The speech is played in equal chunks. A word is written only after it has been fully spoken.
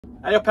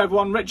Hey up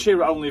everyone, Rich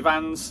here at Only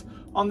Vans.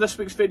 On this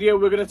week's video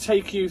we're going to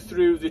take you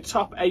through the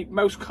top 8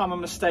 most common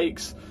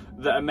mistakes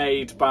that are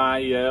made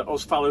by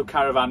us fellow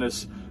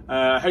caravanners.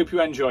 I hope you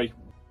enjoy.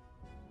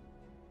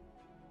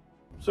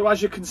 So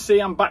as you can see,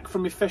 I'm back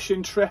from my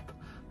fishing trip.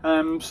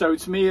 So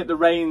it's me at the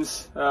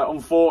reins,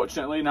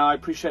 unfortunately. Now I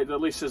appreciate that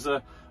Lisa's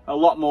a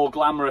lot more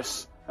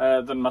glamorous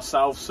than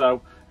myself,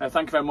 so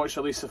thank you very much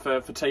Elisa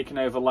for taking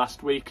over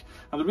last week.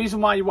 And the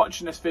reason why you're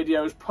watching this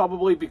video is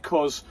probably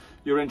because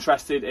you're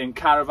interested in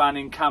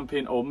caravanning,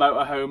 camping or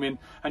motorhoming,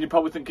 and you're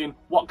probably thinking,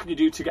 what can you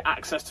do to get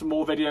access to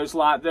more videos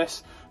like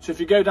this? So if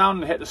you go down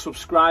and hit the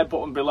subscribe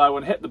button below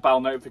and hit the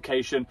bell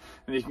notification,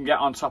 and you can get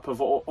on top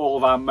of all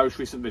of our most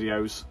recent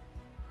videos.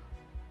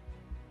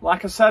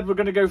 Like I said, we're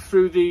going to go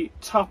through the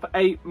top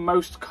 8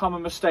 most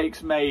common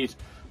mistakes made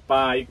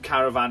by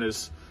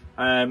caravanners.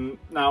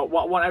 Now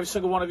what I want every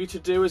single one of you to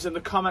do is in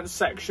the comments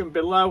section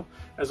below,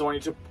 as I want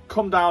you to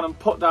come down and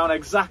put down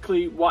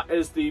exactly what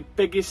is the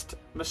biggest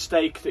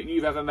mistake that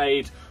you've ever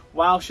made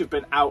whilst you've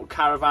been out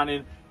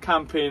caravanning,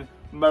 camping,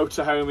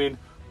 motorhoming.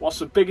 What's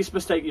the biggest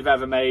mistake you've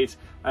ever made?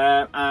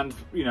 And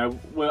you know,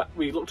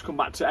 we look to come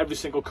back to every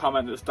single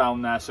comment that's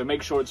down there, so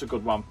make sure it's a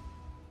good one.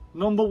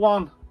 Number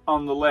 1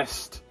 on the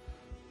list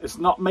is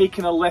not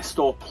making a list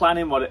or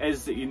planning what it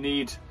is that you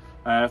need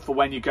for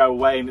when you go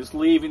away, and it's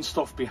leaving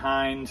stuff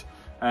behind.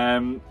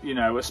 You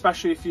know,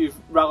 especially if you're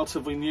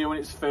relatively new and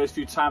it's the first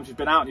few times you've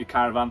been out in your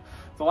caravan,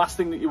 the last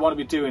thing that you want to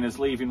be doing is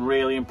leaving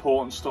really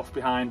important stuff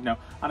behind. You know,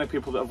 I know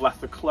people that have left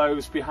the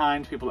clothes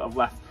behind, people that have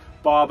left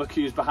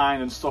barbecues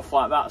behind and stuff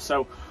like that.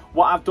 So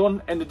what I've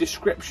done in the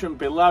description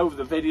below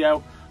the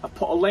video, I've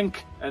put a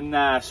link in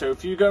there, so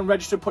if you go and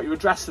register, put your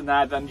address in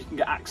there, then you can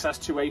get access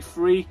to a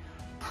free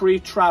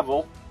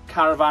pre-travel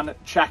caravan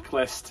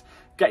checklist.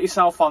 Get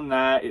yourself on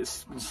there.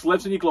 It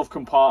lives in your glove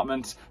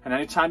compartment, and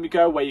anytime you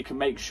go away you can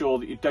make sure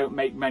that you don't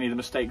make many of the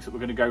mistakes that we're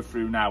going to go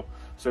through now.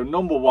 So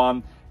number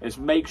 1 is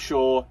make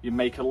sure you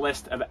make a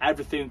list of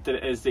everything that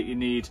it is that you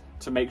need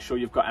to make sure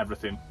you've got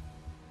everything.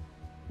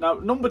 Now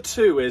number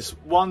 2 is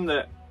one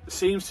that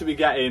seems to be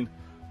getting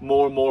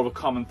more and more of a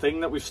common thing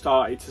that we've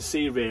started to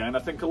see really, and I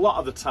think a lot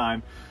of the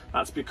time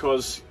that's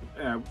because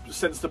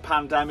since the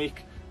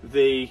pandemic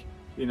the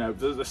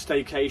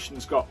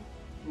staycations got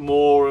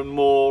more and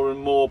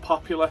more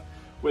popular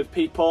with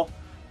people.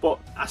 But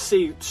I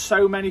see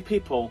so many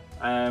people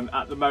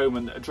at the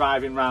moment that are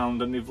driving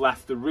around and they've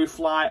left the roof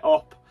light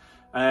up,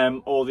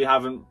 or they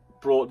haven't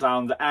brought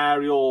down the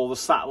aerial or the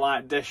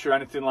satellite dish or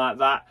anything like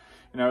that.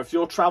 You know, if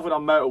you're traveling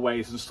on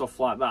motorways and stuff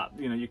like that,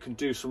 you know, you can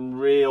do some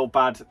real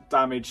bad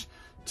damage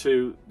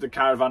to the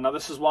caravan. Now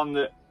this is one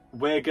that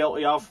we're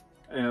guilty of.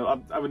 You know,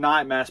 I have a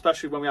nightmare,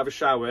 especially when we have a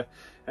shower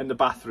in the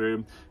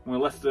bathroom and we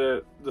lift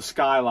the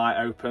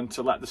skylight open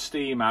to let the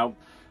steam out,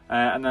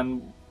 and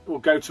then we'll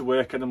go to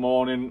work in the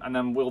morning and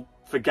then we'll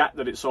forget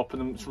that it's up,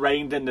 and then it's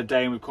rained in the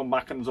day and we've come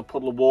back and there's a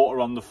puddle of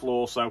water on the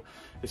floor. So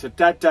it's a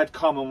dead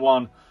common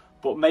one,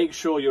 but make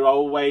sure you're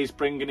always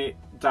bringing it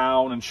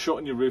down and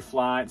shutting your roof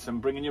lights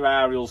and bringing your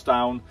aerials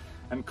down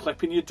and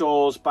clipping your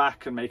doors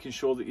back and making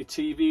sure that your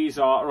TVs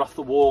are off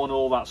the wall and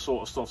all that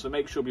sort of stuff. So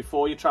make sure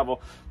before you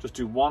travel, just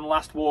do one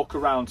last walk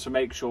around to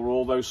make sure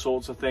all those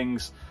sorts of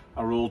things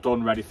are all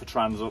done, ready for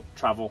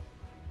travel.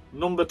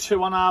 Number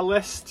 2 on our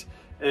list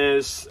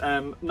is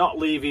not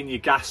leaving your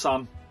gas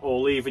on or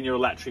leaving your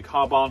electric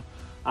hob on.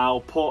 I'll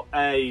put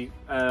a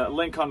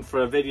link on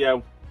for a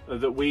video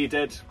that we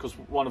did, because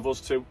one of us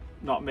two,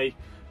 not me,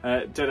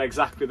 did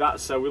exactly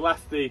that. So we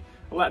left the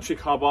electric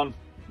hob on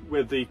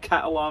with the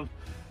kettle on,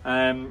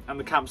 and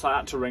the campsite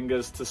had to ring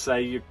us to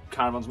say your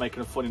caravan's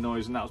making a funny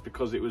noise, and that was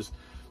because it was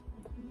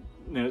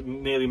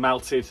nearly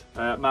melted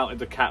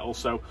the kettle.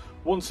 So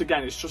once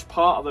again, it's just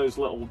part of those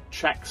little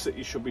checks that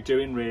you should be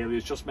doing really,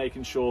 is just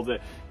making sure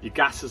that your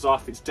gas is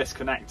off, it's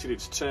disconnected,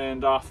 it's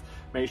turned off,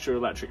 make sure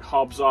your electric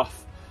hob's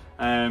off.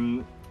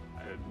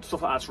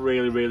 Stuff like that's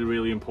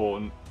really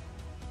important.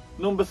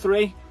 Number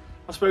 3,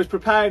 I suppose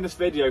preparing this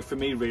video for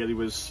me really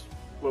was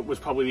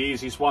probably the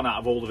easiest one out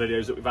of all the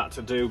videos that we've had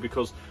to do,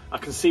 because I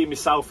can see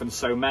myself in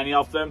so many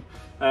of them.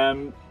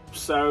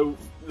 So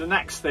the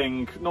next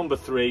thing, number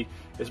 3,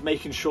 is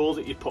making sure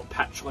that you put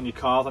petrol in your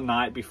car the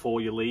night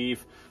before you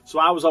leave. So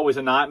I was always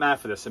a nightmare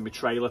for this in my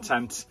trailer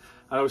tent.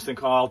 I always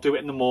think, oh, I'll do it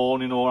in the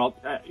morning, or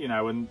I'll, you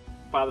know, and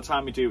by the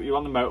time you do it, you're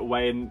on the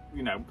motorway and,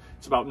 you know,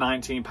 it's about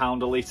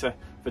 £19 a litre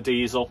for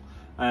diesel.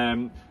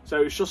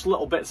 So it's just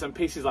little bits and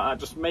pieces like that.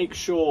 Just make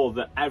sure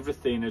that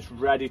everything is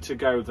ready to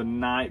go the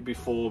night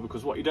before,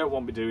 because what you don't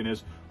want to be doing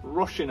is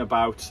rushing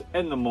about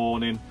in the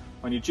morning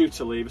when you're due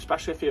to leave,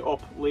 especially if you're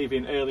up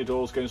leaving early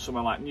doors going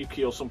somewhere like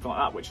Newquay or something like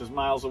that, which is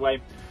miles away.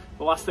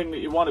 The last thing that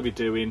you want to be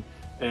doing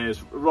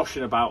is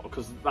rushing about,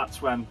 because that's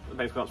when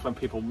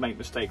people make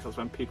mistakes, that's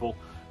when people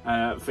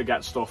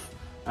forget stuff.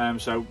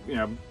 So, you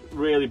know,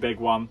 really big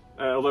one.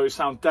 Although it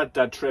sounds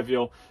dead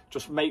trivial,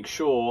 just make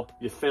sure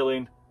you're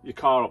filling your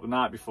car up the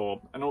night before.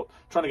 And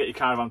trying to get your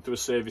caravan through a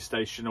service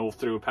station or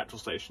through a petrol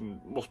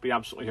station must be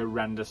absolutely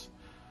horrendous.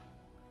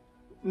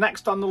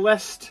 Next on the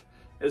list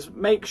is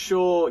make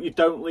sure you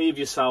don't leave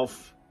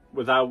yourself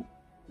without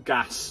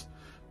gas.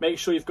 Make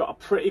sure you've got a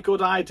pretty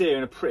good idea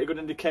and a pretty good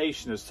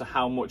indication as to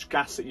how much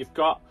gas that you've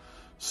got.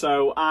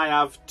 So I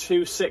have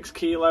 2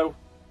 6-kilo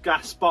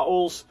gas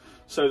bottles,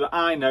 so that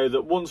I know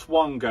that once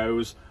one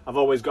goes, I've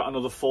always got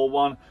another full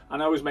one,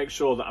 and I always make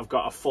sure that I've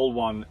got a full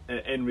one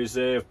in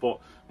reserve. But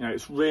you know,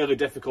 it's really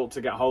difficult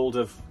to get hold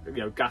of, you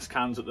know, gas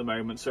cans at the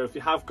moment. So if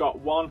you have got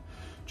one,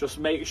 just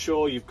make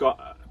sure you've got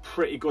a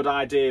pretty good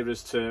idea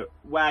as to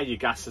where your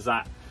gas is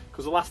at,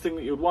 because the last thing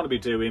that you would want to be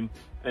doing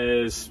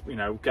is, you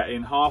know,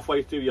 getting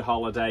halfway through your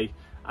holiday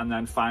and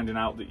then finding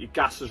out that your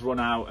gas has run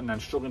out, and then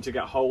struggling to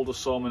get hold of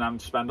some, and having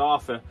to spend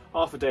half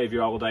a day of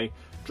your holiday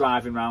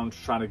driving around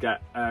trying to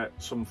get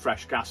some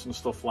fresh gas and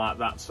stuff like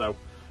that. So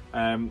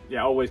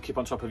yeah, always keep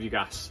on top of your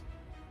gas.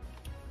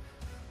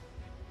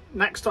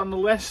 Next on the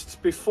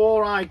list,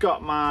 before I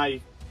got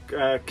my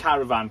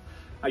caravan,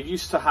 I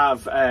used to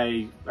have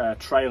a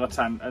trailer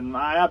tent, and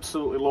I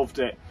absolutely loved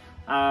it.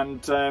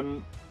 And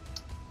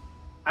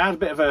I had a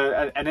bit of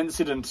an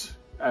incident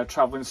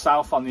travelling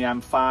south on the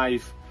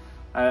M5,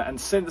 and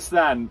since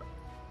then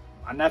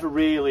I never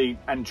really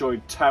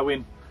enjoyed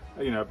towing.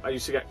 You know, I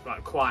used to get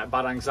like quite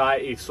bad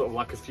anxiety sort of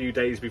like a few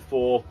days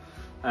before,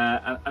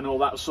 and all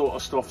that sort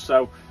of stuff.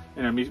 So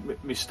you know,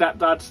 my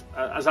stepdad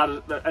has had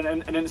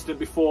an incident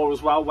before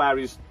as well, where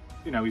he's,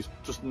 you know, he's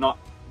just not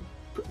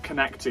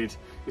connected,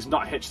 he's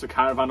not hitched the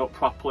caravan up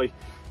properly.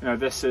 You know,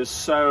 this is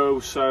so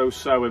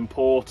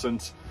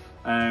important,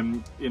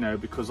 you know,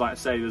 because like I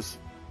say, there's,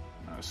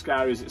 as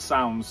scary as it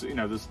sounds, you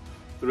know,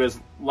 there is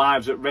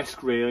lives at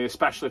risk really,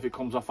 especially if it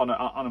comes off on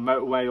a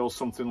motorway or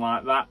something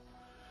like that.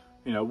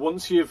 You know,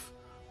 once you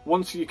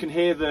can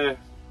hear the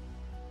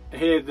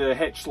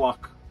hitch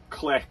lock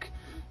click,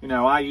 you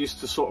know, I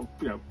used to sort of,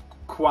 you know,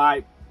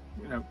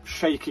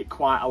 shake it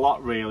quite a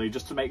lot really,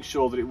 just to make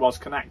sure that it was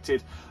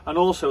connected. And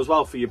also as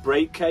well for your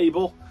brake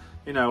cable,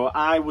 you know,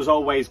 I was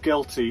always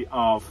guilty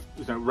of,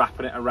 you know,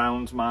 wrapping it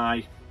around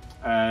my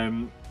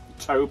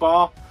tow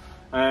bar,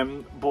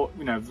 but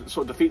you know, it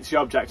sort of defeats the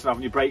object of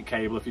having your brake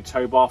cable if your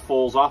tow bar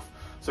falls off.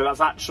 So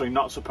that's actually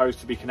not supposed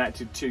to be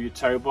connected to your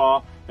tow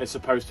bar. It's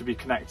supposed to be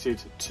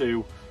connected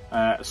to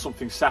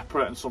something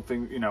separate, and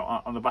something, you know,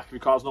 on the back of your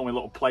car. There's normally a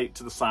little plate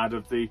to the side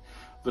of the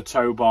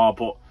tow bar,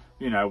 but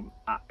you know,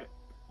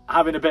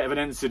 having a bit of an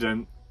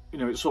incident, you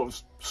know, it sort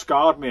of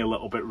scarred me a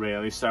little bit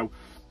really. So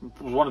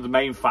it was one of the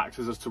main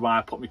factors as to why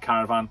I put my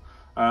caravan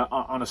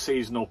on a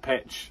seasonal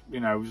pitch. You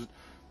know,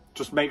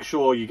 just make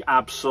sure you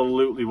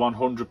absolutely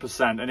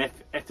 100%, and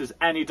if there's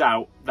any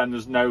doubt, then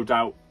there's no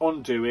doubt.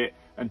 Undo it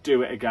and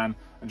do it again,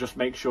 and just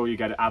make sure you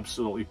get it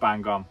absolutely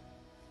bang on.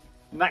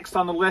 Next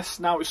on the list,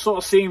 now it sort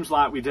of seems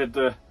like we did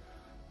the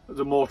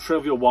more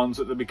trivial ones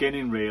at the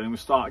beginning really, and we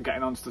started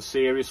getting onto the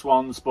serious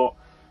ones, but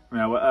you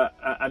know,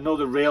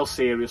 another real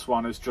serious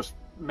one is just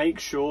make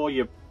sure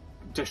you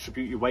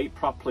distribute your weight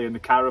properly in the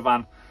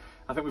caravan.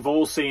 I think we've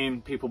all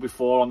seen people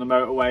before on the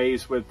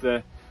motorways with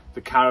the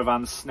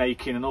caravan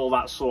snaking and all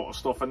that sort of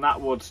stuff, and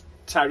that would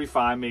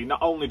terrify me,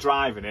 not only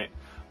driving it,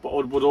 but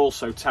it would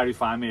also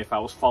terrify me if I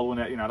was following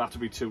it. You know, I'd have to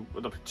be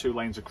two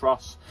lanes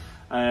across.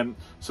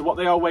 So what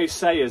they always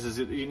say is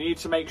that you need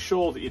to make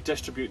sure that you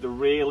distribute the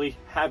really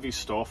heavy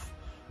stuff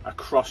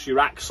across your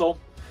axle,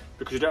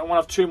 because you don't want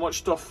to have too much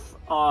stuff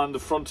on the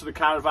front of the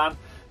caravan,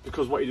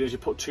 because what you do is you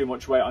put too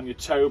much weight on your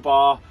tow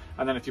bar,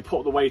 and then if you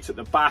put the weight at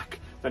the back,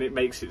 then it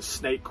makes it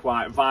snake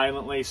quite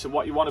violently. So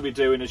what you want to be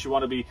doing is you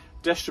want to be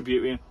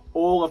distributing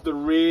all of the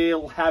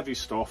real heavy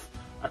stuff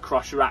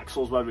across your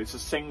axles, whether it's a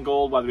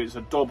single, whether it's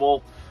a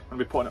double, and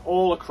be putting it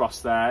all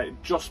across there.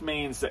 It just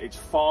means that it's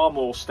far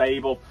more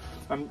stable.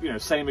 And you know,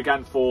 same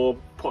again for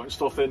putting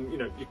stuff in, you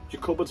know,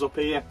 your cupboards up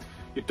here.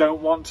 You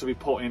don't want to be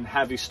putting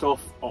heavy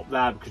stuff up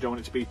there because you don't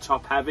want it to be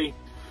top heavy.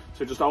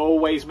 So just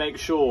always make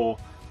sure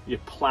you're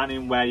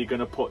planning where you're going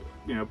to put,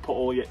 you know, put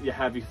all your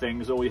heavy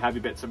things, all your heavy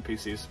bits and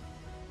pieces.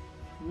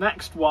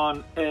 Next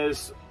one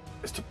is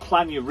to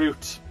plan your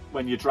route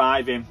when you're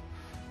driving.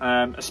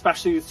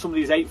 Especially some of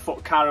these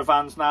 8-foot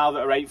caravans now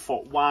that are 8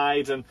 foot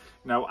wide, and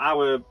you know,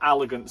 our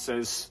elegance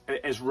is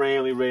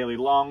really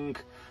long.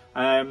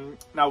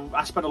 Now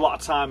I spent a lot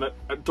of time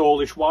at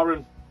Dawlish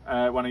Warren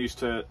when I used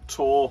to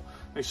tour.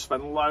 I used to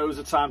spend loads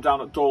of time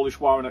down at Dawlish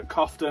Warren at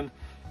Cofton.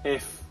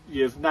 If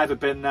you've never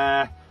been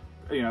there,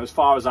 you know, as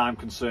far as I'm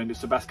concerned,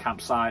 it's the best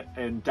campsite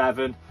in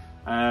Devon.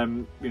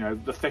 You know,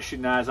 the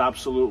fishing there is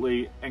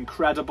absolutely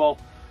incredible.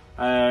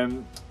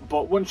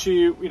 But once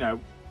you know,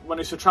 when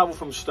I used to travel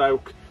from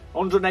Stoke,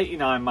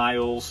 189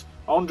 miles,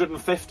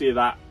 150 of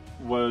that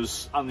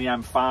was on the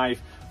M5,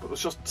 but it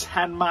was just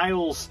 10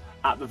 miles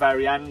at the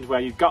very end where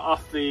you got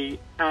off the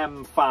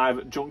M5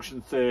 at junction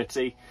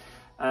 30,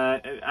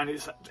 and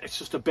it's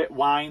just a bit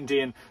windy.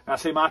 And I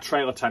say my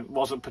trailer tent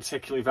wasn't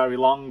particularly very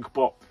long,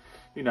 but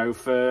you know,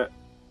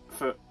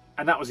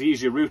 and that was the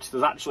easier route.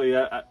 There's actually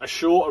a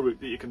shorter route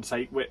that you can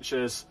take, which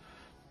is,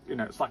 you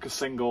know, it's like a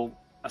single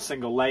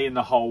lane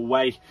the whole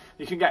way.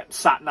 You can get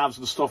sat navs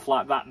and stuff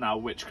like that now,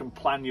 which can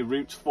plan your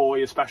routes for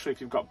you, especially if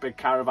you've got big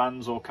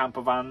caravans or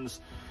camper vans,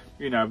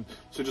 you know.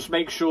 So just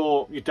make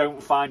sure you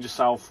don't find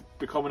yourself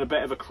becoming a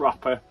bit of a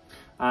cropper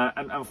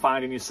and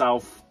finding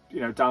yourself, you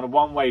know, down a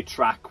one-way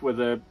track with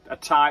a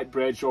tight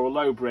bridge or a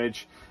low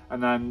bridge,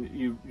 and then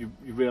you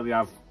really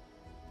have,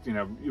 you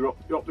know,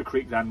 you're up the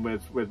creek then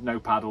with no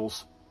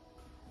paddles.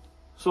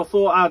 So I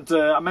thought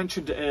I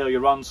mentioned it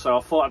earlier on, so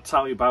I thought I'd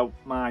tell you about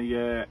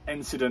my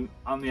incident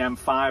on the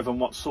M5 and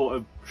what sort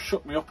of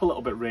shook me up a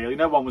little bit really.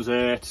 No one was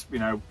hurt, you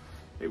know,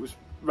 it was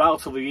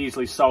relatively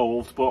easily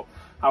solved, but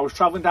I was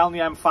travelling down the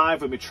M5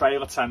 with my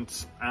trailer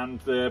tent and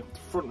the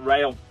front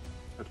rail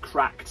had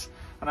cracked,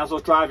 and as I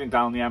was driving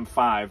down the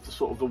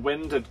M5, the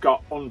wind had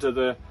got under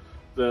the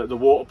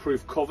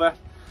waterproof cover,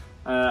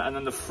 and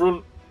then the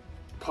front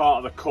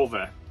part of the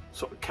cover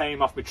sort of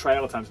came off my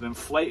trailer tent and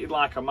inflated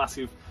like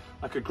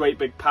a great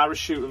big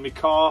parachute in my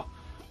car.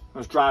 I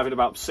was driving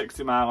about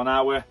 60 miles an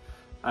hour,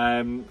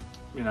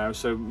 you know,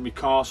 so my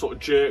car sort of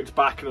jerked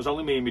back, and it was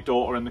only me and my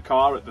daughter in the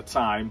car at the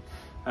time,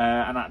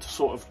 and I had to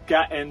sort of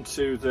get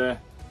into the,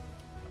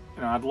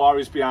 you know, I had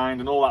lorries behind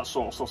and all that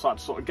sort of stuff, so I had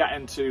to sort of get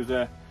into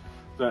the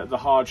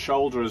hard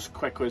shoulder as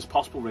quickly as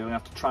possible really. I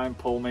have to try and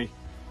pull me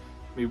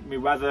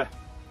weather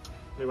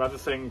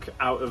thing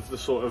out of the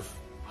sort of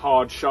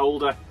hard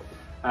shoulder,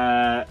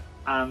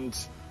 and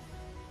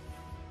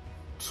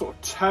sort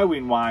of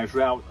towing wise,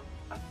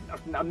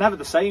 I'm never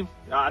the same.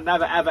 I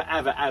never ever.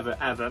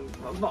 I don't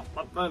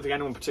think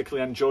anyone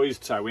particularly enjoys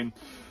towing,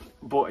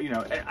 but you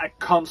know, I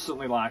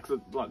constantly, like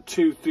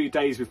 2-3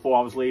 days before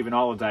I was leaving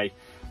holiday,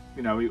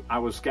 you know, I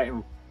was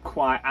getting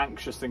quite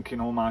anxious, thinking,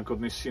 oh my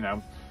goodness, you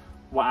know,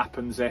 what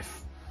happens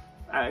if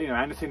you know,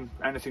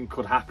 anything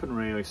could happen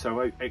really. So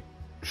it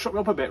shook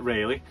me up a bit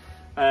really,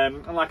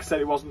 and like I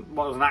said, it wasn't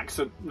an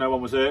accident, no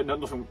one was hurt,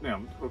 nothing, you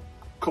know, a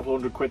couple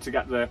 £100 to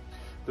get the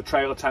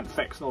trailer tent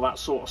fixed and all that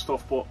sort of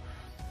stuff, but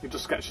it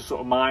just gets your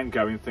sort of mind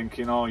going,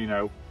 thinking, oh, you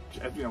know,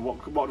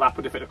 what would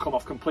happen if it had come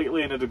off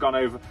completely and it had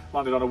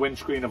landed on a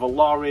windscreen of a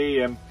lorry,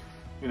 and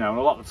you know, and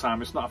a lot of the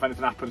time it's not if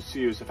anything happens to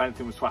you, it's if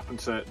anything was to happen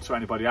to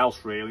anybody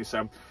else really.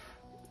 So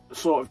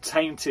sort of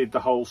tainted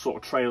the whole sort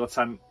of trailer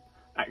tent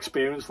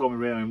experience for me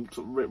really, and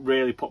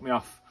really put me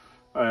off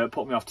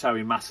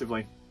towing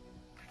massively.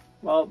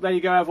 Well, there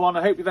you go everyone,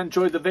 I hope you've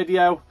enjoyed the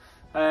video.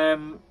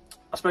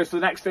 I suppose for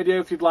the next video,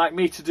 if you'd like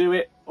me to do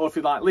it, or if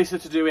you'd like Lisa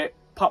to do it,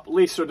 pop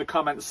Lisa in the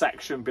comment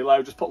section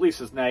below. Just put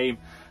Lisa's name,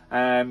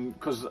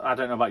 because I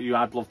don't know about you,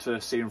 I'd love to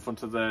see her in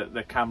front of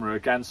the camera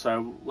again,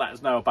 so let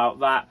us know about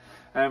that.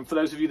 For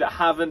those of you that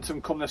haven't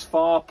and come this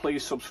far,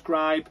 please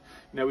subscribe.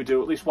 You know, we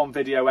do at least one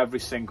video every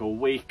single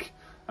week.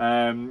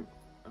 I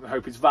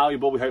hope it's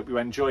valuable, we hope you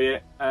enjoy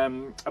it.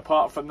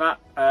 Apart from that,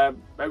 hope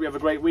you have a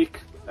great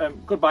week.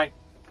 Goodbye.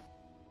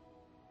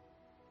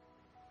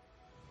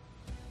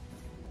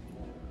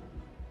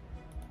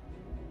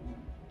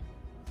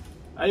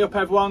 Hey up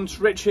everyone, it's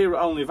Rich here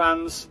at Only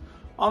Vans.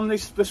 On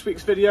this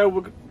week's video,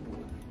 we're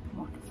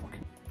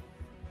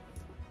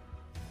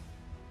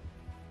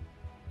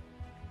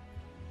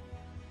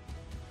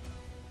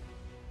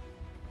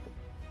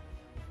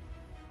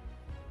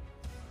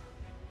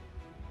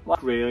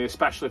really,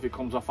 especially if it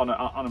comes off on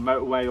a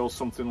motorway or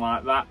something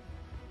like that.